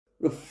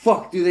The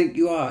fuck do you think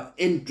you are?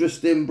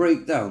 Interesting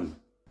breakdown.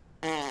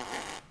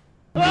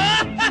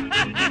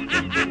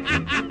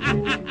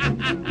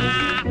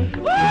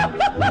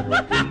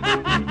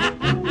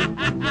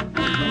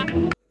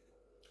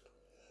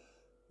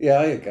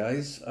 Yeah, hiya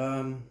guys.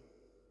 I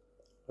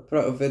put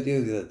out a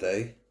video the other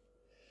day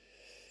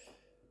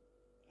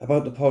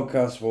about the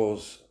podcast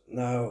wars.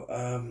 Now,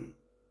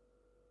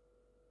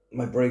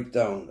 my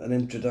breakdown, an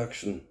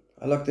introduction.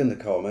 I looked in the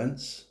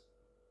comments.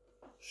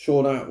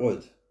 Sean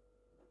Attwood.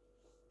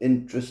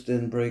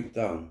 Interesting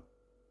breakdown.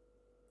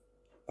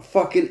 A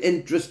fucking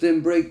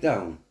interesting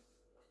breakdown.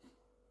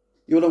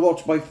 You want to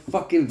watch my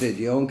fucking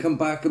video and come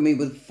back at me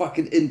with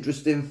fucking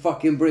interesting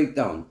fucking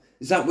breakdown?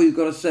 Is that what you've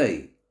got to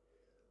say?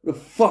 The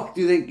fuck do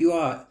you think you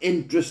are?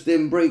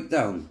 Interesting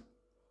breakdown.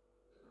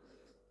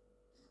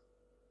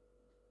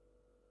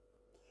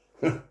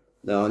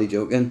 No, only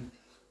joking.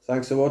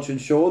 Thanks for watching,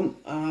 Sean.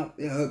 Yeah,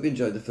 I hope you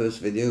enjoyed the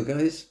first video,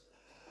 guys.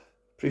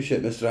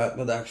 Appreciate Mr.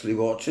 Attwood actually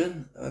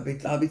watching.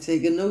 I'll be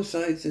taking no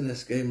sides in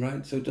this game,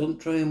 right? So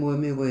don't try and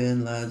worm your way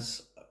in,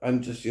 lads.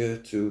 I'm just here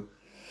to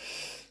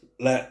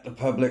let the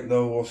public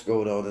know what's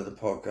going on in the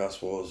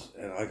podcast wars.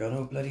 And I got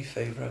no bloody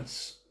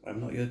favourites. I'm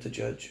not here to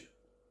judge.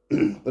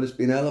 But it's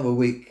been a hell of a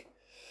week.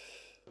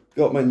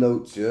 Got my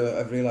notes here.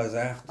 I've realised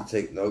I have to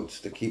take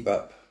notes to keep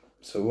up.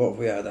 So what have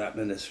we had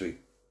happening this week?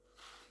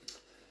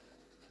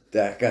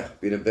 Decca.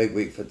 Been a big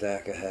week for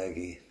Decca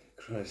Heggie.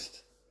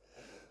 Christ.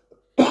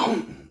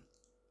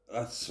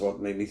 That's what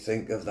made me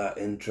think of that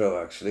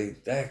intro, actually.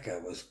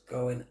 Decca was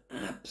going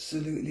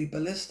absolutely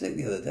ballistic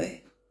the other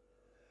day.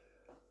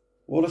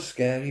 What a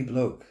scary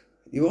bloke.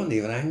 He wasn't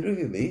even angry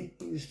with me.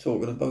 He was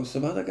talking about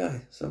some other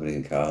guy. Somebody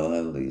in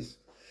Carlisle. He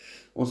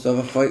wants to have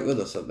a fight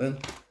with or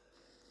something.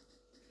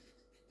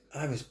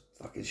 I was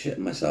fucking shitting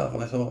myself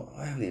and I thought,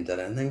 I haven't even done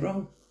anything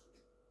wrong.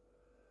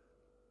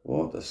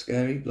 What a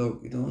scary bloke.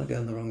 You don't want to get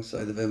on the wrong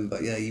side of him.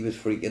 But yeah, he was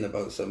freaking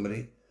about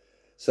somebody.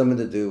 Something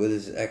to do with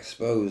his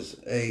expos,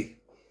 eh?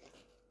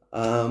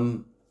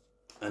 And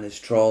his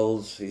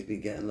trolls. He's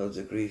been getting loads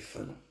of grief,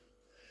 and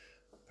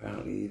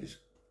apparently he was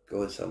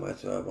going somewhere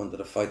to wanted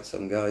to fight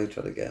some guy who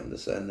tried to get him to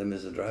send him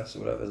his address or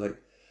whatever.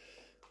 Like,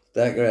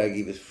 Decca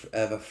Heggie was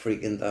ever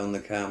freaking down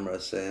the camera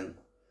saying,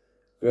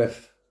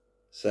 Griff,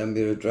 send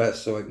me your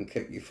address so I can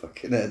kick your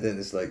fucking head in.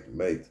 It's like,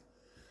 mate,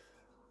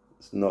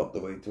 it's not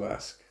the way to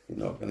ask. You're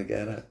not going to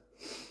get it.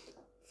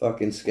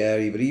 Fucking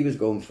scary. But he was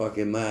going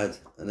fucking mad.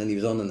 And then he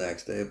was on the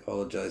next day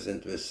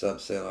apologising to his sub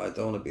saying, I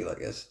don't want to be like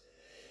this.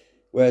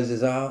 Wears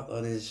his heart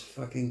on his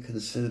fucking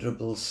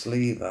considerable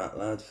sleeve, that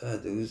lad, fair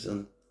dues.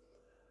 And,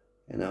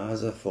 you know,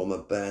 as a former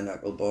bare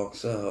knuckle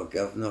boxer or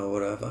governor or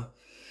whatever,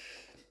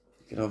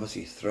 you can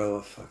obviously throw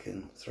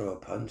a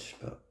punch,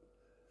 but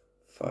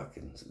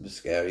fucking it was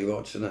scary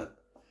watching it.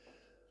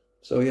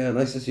 So yeah,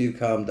 nice to see you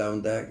calm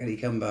down, Deck. And he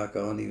come back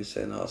on, he was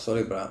saying, oh,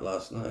 sorry brat,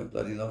 last night,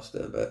 bloody lost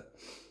it a bit.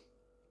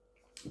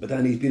 But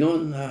then he's been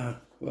on,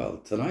 well,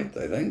 tonight,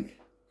 I think.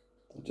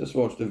 I just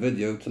watched a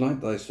video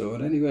tonight, I saw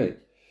it anyway.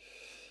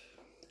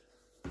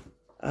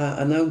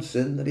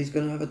 Announcing that he's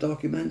going to have a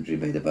documentary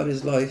made about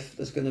his life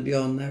that's going to be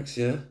on next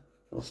year.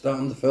 Or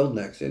starting to film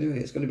next year anyway.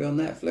 It's going to be on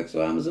Netflix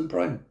or Amazon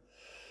Prime.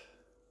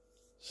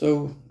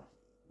 So,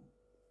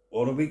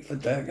 what a week for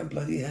Decca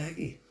bloody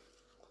Heggie.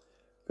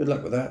 Good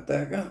luck with that,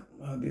 Decca.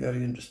 I'll be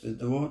very interested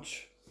to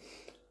watch.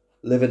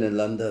 Living in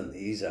London,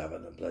 he's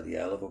having a bloody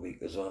hell of a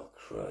week as well.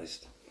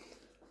 Christ.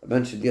 I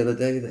mentioned the other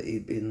day that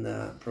he'd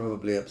been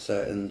probably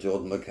upsetting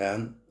Jordan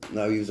McCann.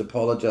 Now he was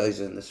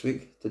apologising this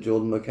week to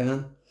Jordan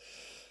McCann.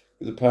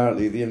 Because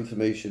apparently the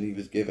information he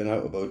was giving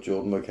out about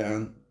Jordan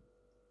McCann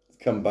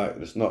come back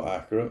that it's not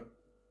accurate.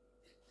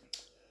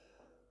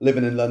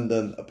 Living in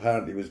London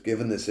apparently was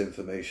given this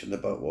information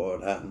about what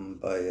had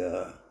happened by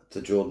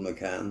to Jordan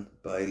McCann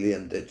by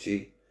Liam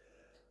Ditchy,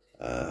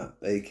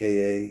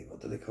 aka, what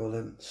do they call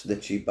him?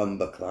 Snitchy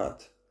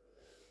Bumberclat.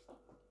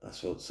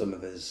 That's what some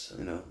of his,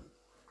 you know,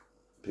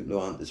 people who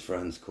aren't his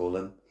friends call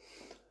him.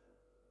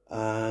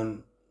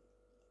 And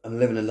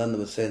Living in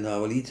London was saying,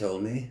 oh, well, he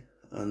told me.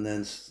 And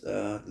then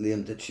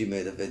Liam Ditchy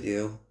made a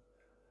video.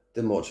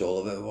 Didn't watch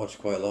all of it, watched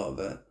quite a lot of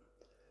it.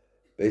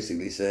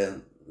 Basically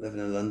saying, living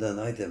in London,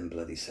 I didn't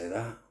bloody say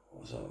that.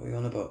 What are you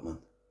on about, man?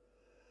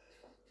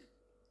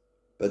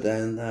 But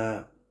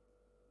then,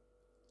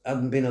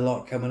 hadn't been a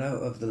lot coming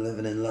out of the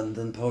Living in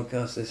London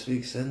podcast this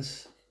week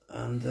since.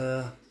 And,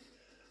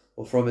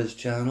 or from his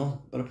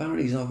channel. But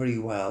apparently he's not very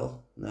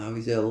well. Now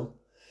he's ill.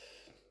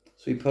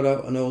 So he put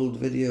out an old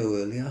video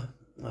earlier.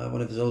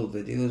 One of his old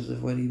videos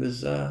of when he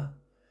was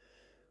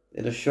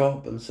in a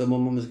shop and some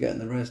woman was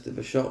getting arrested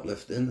for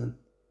shoplifting, and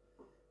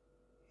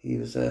he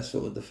was there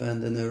sort of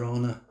defending her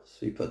honour.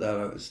 So he put that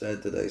out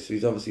instead today. So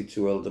he's obviously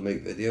too old to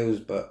make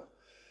videos, but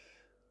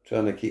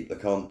trying to keep the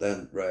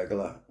content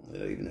regular, you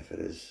know, even if it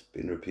is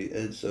being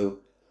repeated. So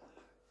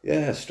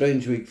yeah,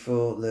 strange week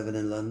for Living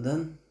in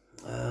London.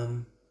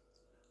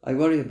 I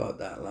worry about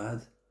that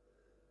lad.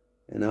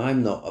 You know,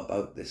 I'm not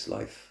about this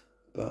life,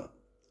 but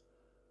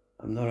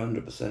I'm not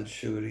 100%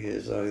 sure he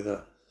is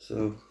either.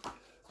 So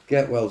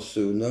get well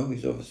soon though.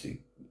 He's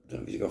obviously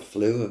don't know if you got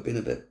flu. I've been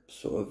a bit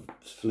sort of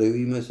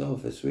flu-y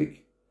myself this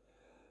week.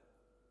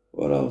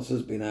 What else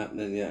has been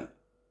happening yet?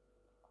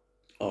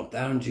 Oh,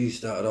 Darren G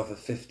started off a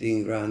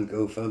 15 grand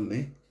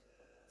GoFundMe.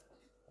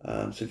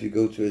 So if you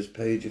go to his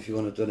page, if you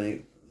want to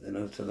donate,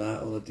 to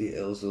that, all the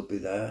details will be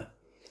there.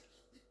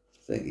 I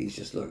think he's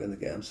just looking to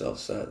get himself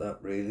set up,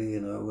 really,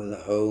 with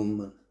a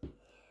home and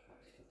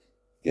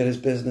get his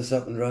business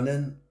up and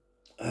running.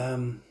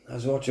 I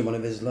was watching one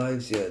of his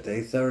lives the other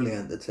day, thoroughly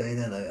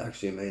entertaining. I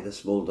actually made a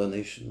small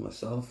donation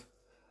myself.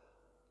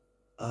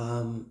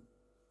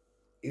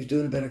 He was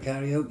doing a bit of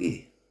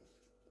karaoke.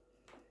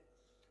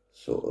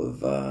 He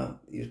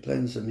was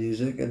playing some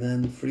music and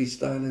then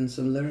freestyling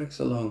some lyrics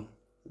along.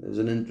 There was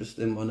an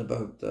interesting one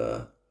about,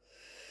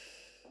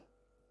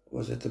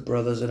 was it the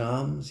Brothers in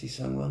Arms? He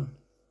sang one.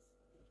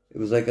 It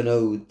was like an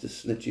ode to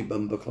Snitchy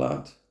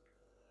Bumberclart.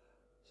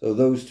 So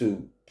those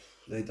two,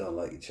 they don't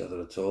like each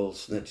other at all.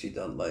 Snitchy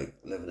don't like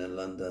living in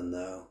London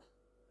now.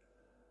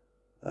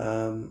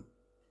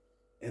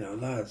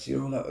 Lads,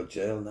 you're all out of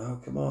jail now,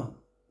 come on.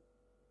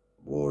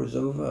 War is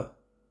over.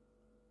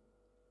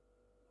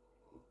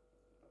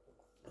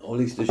 Or at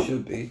least it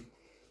should be.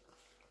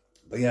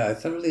 But yeah, I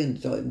thoroughly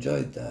enjoyed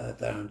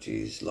Darren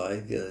G's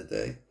live the other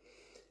day.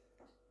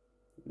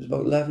 It was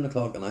about 11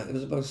 o'clock at night. There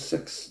was about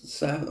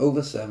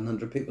over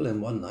 700 people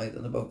in one night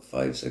and about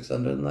 500-600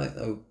 a night.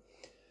 Now,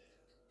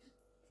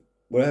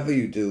 wherever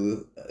you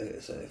do,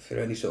 if you're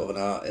any sort of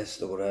an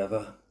artist or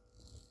whatever,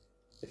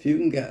 if you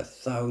can get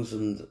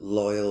 1,000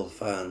 loyal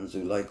fans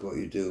who like what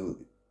you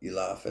do, you're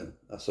laughing.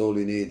 That's all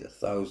you need,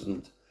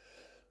 1,000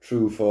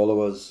 true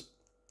followers.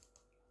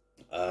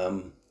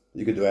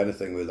 You could do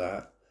anything with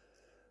that,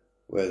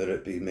 whether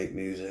it be make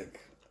music,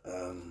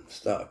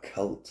 start a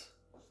cult,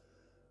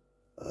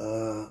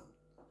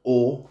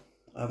 or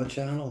have a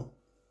channel.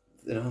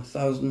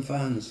 1,000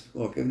 fans,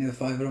 giving you a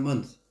 £5 a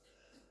month,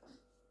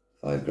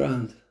 £5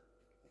 grand,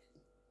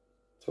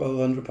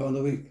 £1,200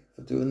 a week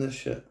for doing this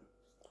shit.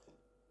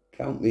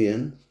 Count me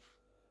in.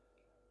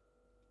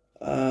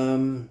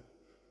 I've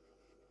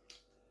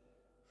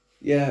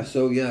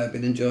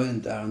been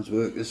enjoying Darren's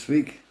work this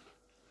week.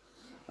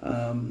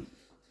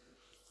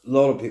 A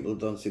lot of people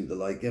don't seem to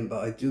like him,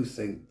 but I do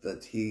think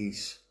that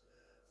he's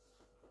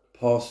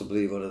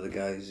possibly one of the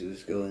guys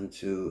who's going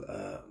to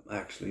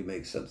actually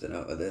make something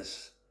out of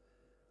this,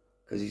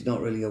 because he's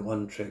not really a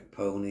one-trick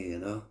pony,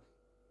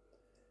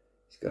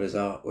 He's got his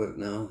artwork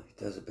now. He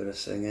does a bit of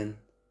singing.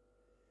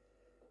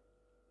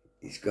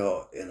 He's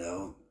got,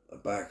 a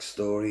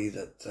backstory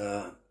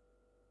that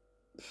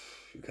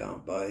you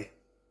can't buy.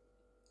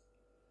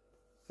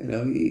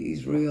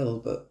 He's real,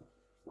 but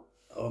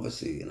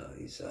obviously,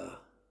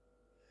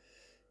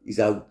 he's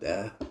out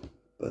there.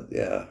 But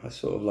yeah, I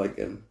sort of like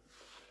him.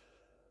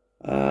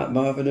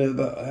 Marvin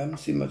Herbert, I haven't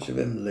seen much of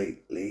him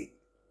lately,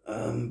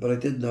 but I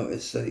did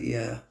notice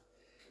that,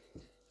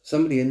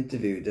 somebody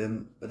interviewed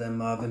him, but then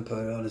Marvin put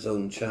it on his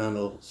own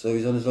channel. So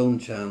he's on his own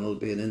channel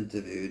being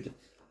interviewed.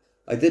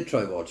 I did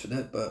try watching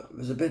it, but it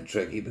was a bit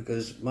tricky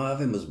because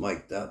Marvin was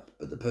mic'd up,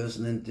 but the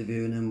person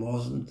interviewing him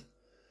wasn't.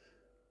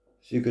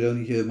 So you could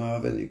only hear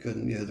Marvin, you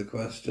couldn't hear the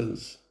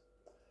questions.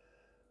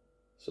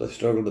 So I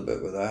struggled a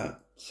bit with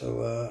that.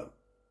 So,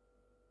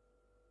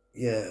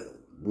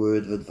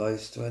 word of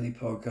advice to any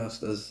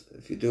podcasters: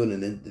 if you're doing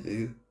an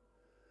interview,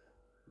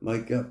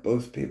 mic up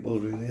both people,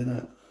 really,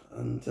 innit?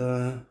 And,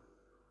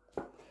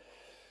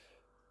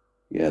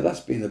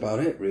 that's been about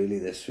it, really,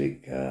 this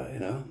week, I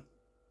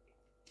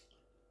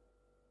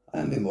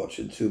haven't been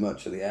watching too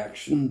much of the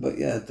action, but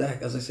yeah,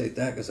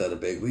 Decca's had a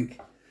big week.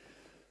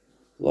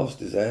 Lost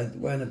his head,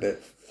 went a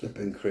bit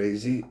flipping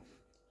crazy.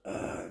 He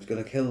was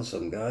going to kill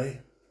some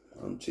guy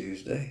on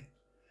Tuesday.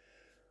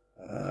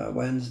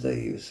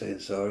 Wednesday he was saying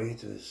sorry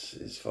to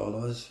his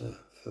followers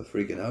for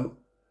freaking out.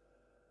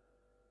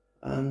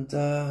 And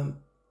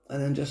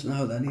then just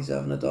now he's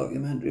having a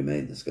documentary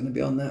made that's going to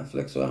be on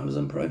Netflix or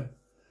Amazon Prime.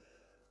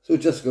 So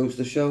it just goes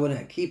to show,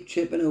 innit? Keep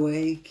chipping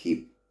away,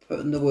 keep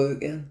putting the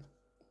work in.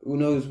 Who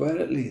knows where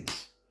it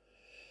leads.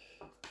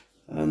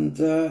 And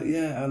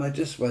and I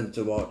just went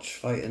to watch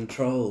Fighting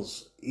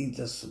Trolls. He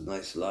does some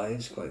nice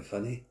lives, quite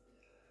funny.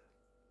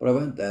 But I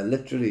went there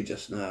literally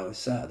just now. It's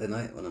Saturday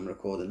night when I'm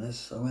recording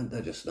this. I went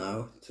there just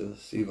now to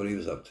see what he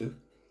was up to.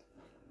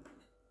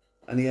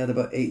 And he had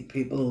about 8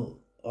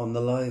 people on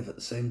the live at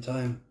the same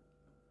time.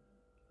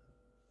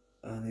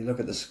 And you look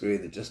at the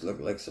screen, it just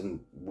looked like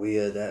some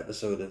weird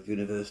episode of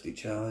University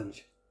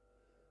Challenge.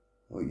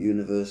 Or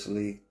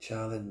Universally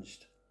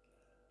Challenged.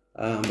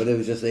 But there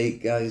was just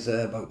 8 guys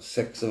there, about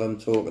 6 of them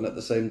talking at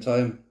the same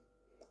time.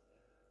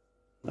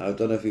 Now, I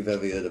don't know if you've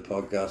ever heard a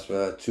podcast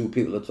where 2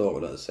 people are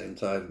talking at the same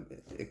time.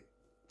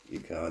 You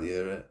can't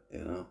hear it,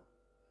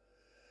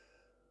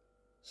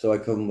 So I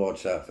couldn't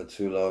watch that for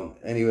too long.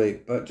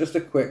 Anyway, but just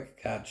a quick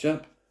catch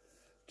up,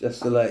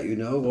 just to let you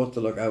know what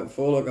to look out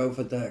for. Look out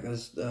for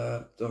Decca's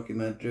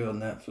documentary on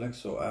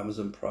Netflix or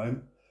Amazon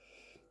Prime.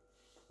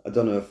 I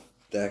don't know if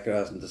Decca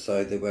hasn't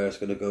decided where it's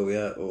going to go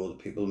yet, or the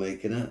people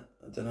making it.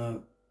 I don't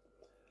know.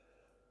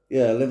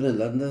 yeah, living in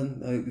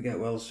London. I hope you get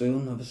well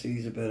soon. Obviously,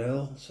 he's a bit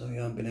ill, so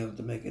you haven't been able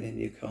to make any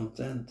new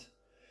content.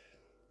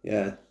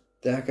 Yeah,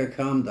 Decca,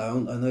 calm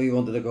down. I know you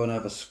wanted to go and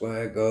have a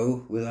square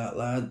go with that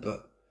lad,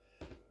 but,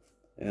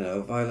 you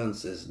know,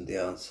 violence isn't the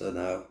answer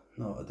now.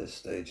 Not at this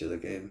stage of the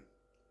game.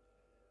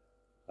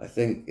 I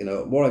think, you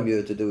know, what I'm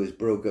here to do is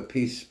broker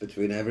peace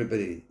between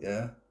everybody,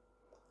 yeah?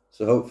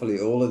 So hopefully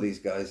all of these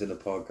guys in the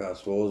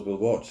podcast wars will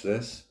watch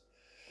this.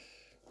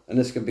 And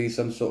this can be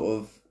some sort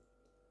of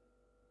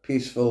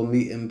peaceful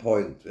meeting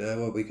point, yeah,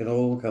 where we can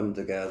all come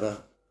together,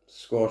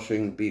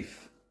 squashing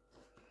beef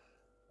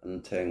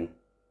and ting.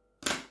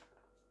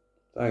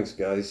 Thanks,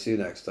 guys. See you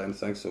next time.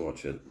 Thanks for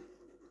watching.